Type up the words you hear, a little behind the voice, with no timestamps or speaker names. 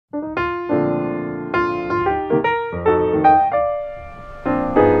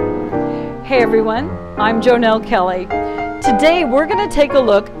everyone, I'm Jonelle Kelly. Today we're going to take a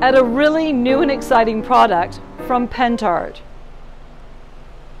look at a really new and exciting product from Pentart.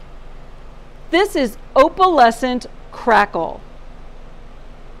 This is Opalescent Crackle.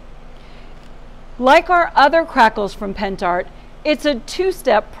 Like our other crackles from Pentart, it's a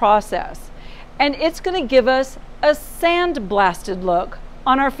two-step process, and it's going to give us a sand-blasted look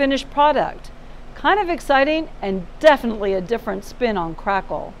on our finished product. Kind of exciting and definitely a different spin on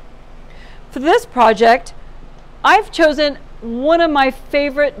crackle. For this project, I've chosen one of my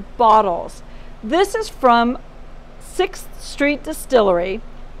favorite bottles. This is from 6th Street Distillery,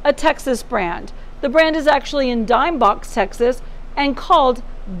 a Texas brand. The brand is actually in Dime Box, Texas, and called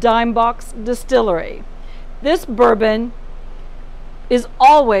Dime Box Distillery. This bourbon is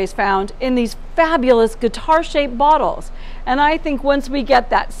always found in these fabulous guitar-shaped bottles, and I think once we get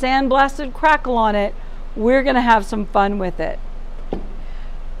that sandblasted crackle on it, we're going to have some fun with it.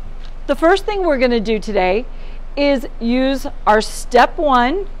 The first thing we're going to do today is use our step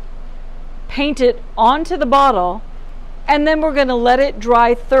 1, paint it onto the bottle, and then we're going to let it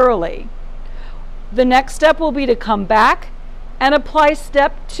dry thoroughly. The next step will be to come back and apply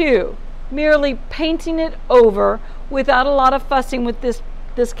step 2, merely painting it over without a lot of fussing with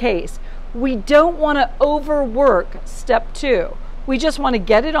this case. We don't want to overwork step 2. We just want to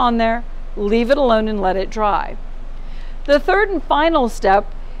get it on there, leave it alone, and let it dry. The third and final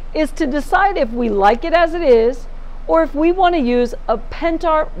step is to decide if we like it as it is or if we want to use a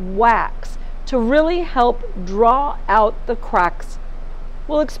Pentart wax to really help draw out the cracks.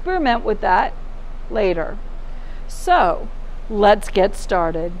 We'll experiment with that later. So let's get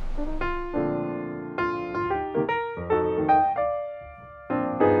started.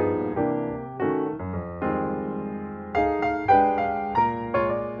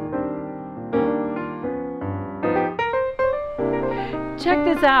 Check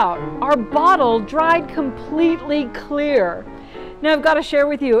this out, our bottle dried completely clear. Now I've got to share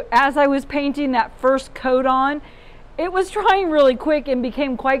with you, as I was painting that first coat on, it was drying really quick and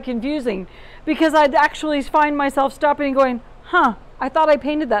became quite confusing because I'd actually find myself stopping and going, I thought I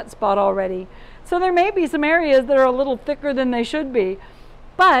painted that spot already. So there may be some areas that are a little thicker than they should be,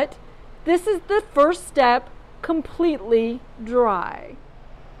 but this is the first step, completely dry.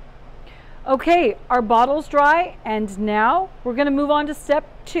 Okay, our bottle's dry, and now we're going to move on to step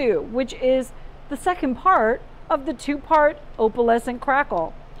 2, which is the second part of the 2-part opalescent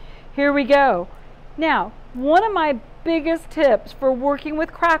crackle. Here we go. Now, one of my biggest tips for working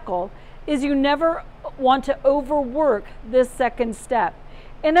with crackle is you never want to overwork this second step.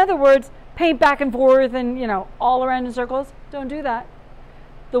 In other words, paint back and forth and, all around in circles. Don't do that.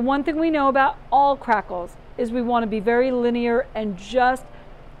 The one thing we know about all crackles is we want to be very linear and just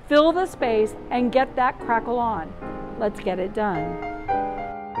fill the space and get that crackle on. Let's get it done.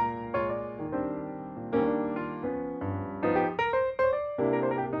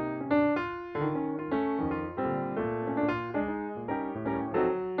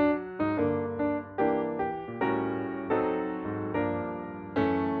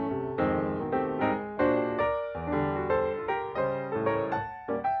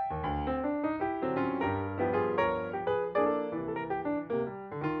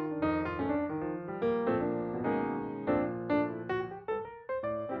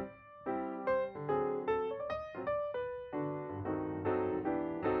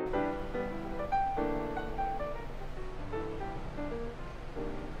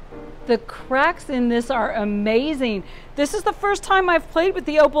 The cracks in this are amazing. This is the first time I've played with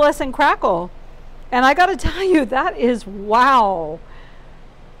the opalescent crackle, and I gotta tell you, that is wow.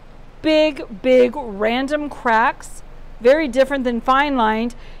 Big random cracks, very different than fine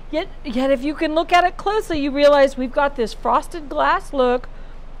lined, yet if you can look at it closely, you realize we've got this frosted glass look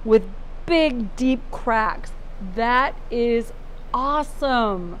with big deep cracks. That is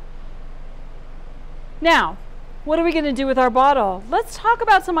awesome. Now, what are we going to do with our bottle? Let's talk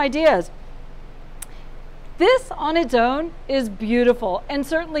about some ideas. This on its own is beautiful, and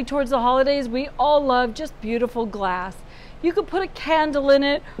certainly towards the holidays we all love just beautiful glass. You could put a candle in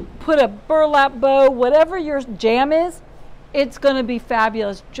it, put a burlap bow, whatever your jam is, it's going to be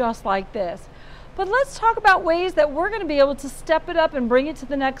fabulous just like this. But let's talk about ways that we're going to be able to step it up and bring it to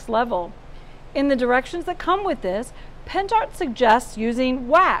the next level. In the directions that come with this, Pentart suggests using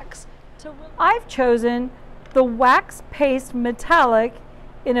wax. I've chosen the wax paste metallic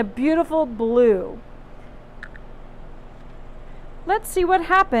in a beautiful blue. Let's see what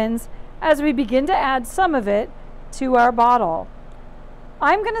happens as we begin to add some of it to our bottle.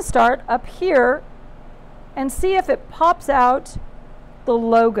 I'm going to start up here and see if it pops out the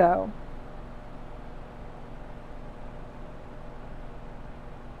logo.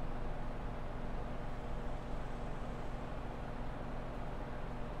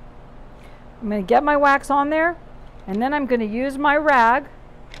 I'm going to get my wax on there, and then I'm going to use my rag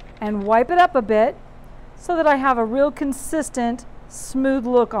and wipe it up a bit so that I have a real consistent, smooth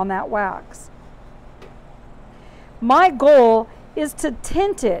look on that wax. My goal is to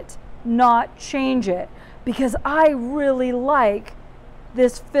tint it, not change it, because I really like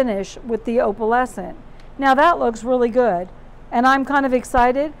this finish with the opalescent. Now that looks really good, and I'm kind of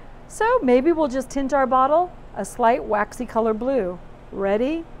excited, so maybe we'll just tint our bottle a slight waxy color blue.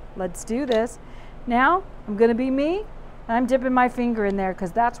 Ready? Let's do this. Now I'm going to be me, and I'm dipping my finger in there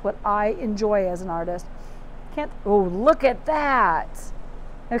because that's what I enjoy as an artist. Oh, look at that.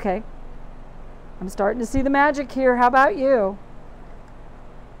 Okay, I'm starting to see the magic here. How about you?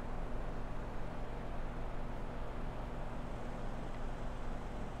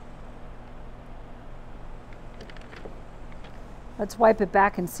 Let's wipe it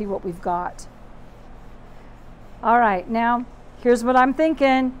back and see what we've got. All right, now here's what I'm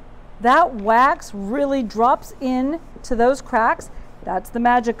thinking. That wax really drops in to those cracks. That's the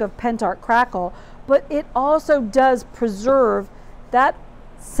magic of Pentart Crackle, but it also does preserve that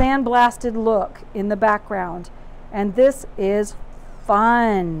sandblasted look in the background. And this is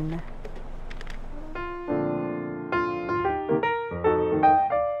fun.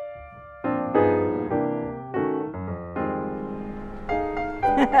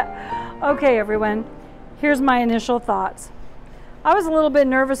 Okay, everyone, here's my initial thoughts. I was a little bit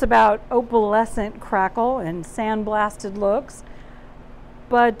nervous about opalescent crackle and sandblasted looks,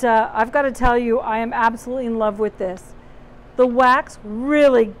 but I've got to tell you, I am absolutely in love with this. The wax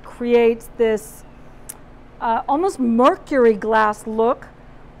really creates this almost mercury glass look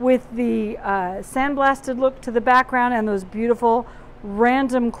with the sandblasted look to the background and those beautiful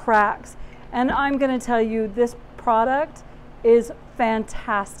random cracks. And I'm going to tell you, this product is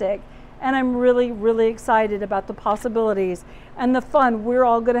fantastic, and I'm really, really excited about the possibilities and the fun we're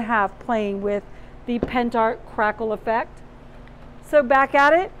all going to have playing with the Pentart Crackle effect. So back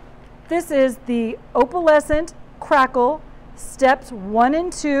at it, this is the Opalescent Crackle steps 1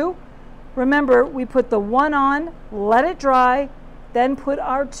 and 2. Remember, we put the 1 on, let it dry, then put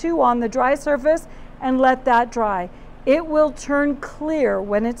our 2 on the dry surface and let that dry. It will turn clear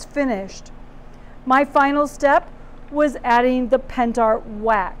when it's finished. My final step was adding the Pentart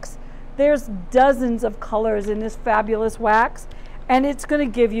wax. There's dozens of colors in this fabulous wax, and it's going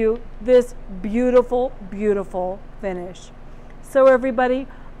to give you this beautiful, beautiful finish. So everybody,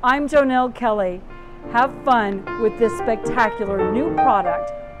 I'm Jonelle Kelly. Have fun with this spectacular new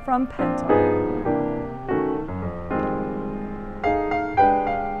product from Pentart.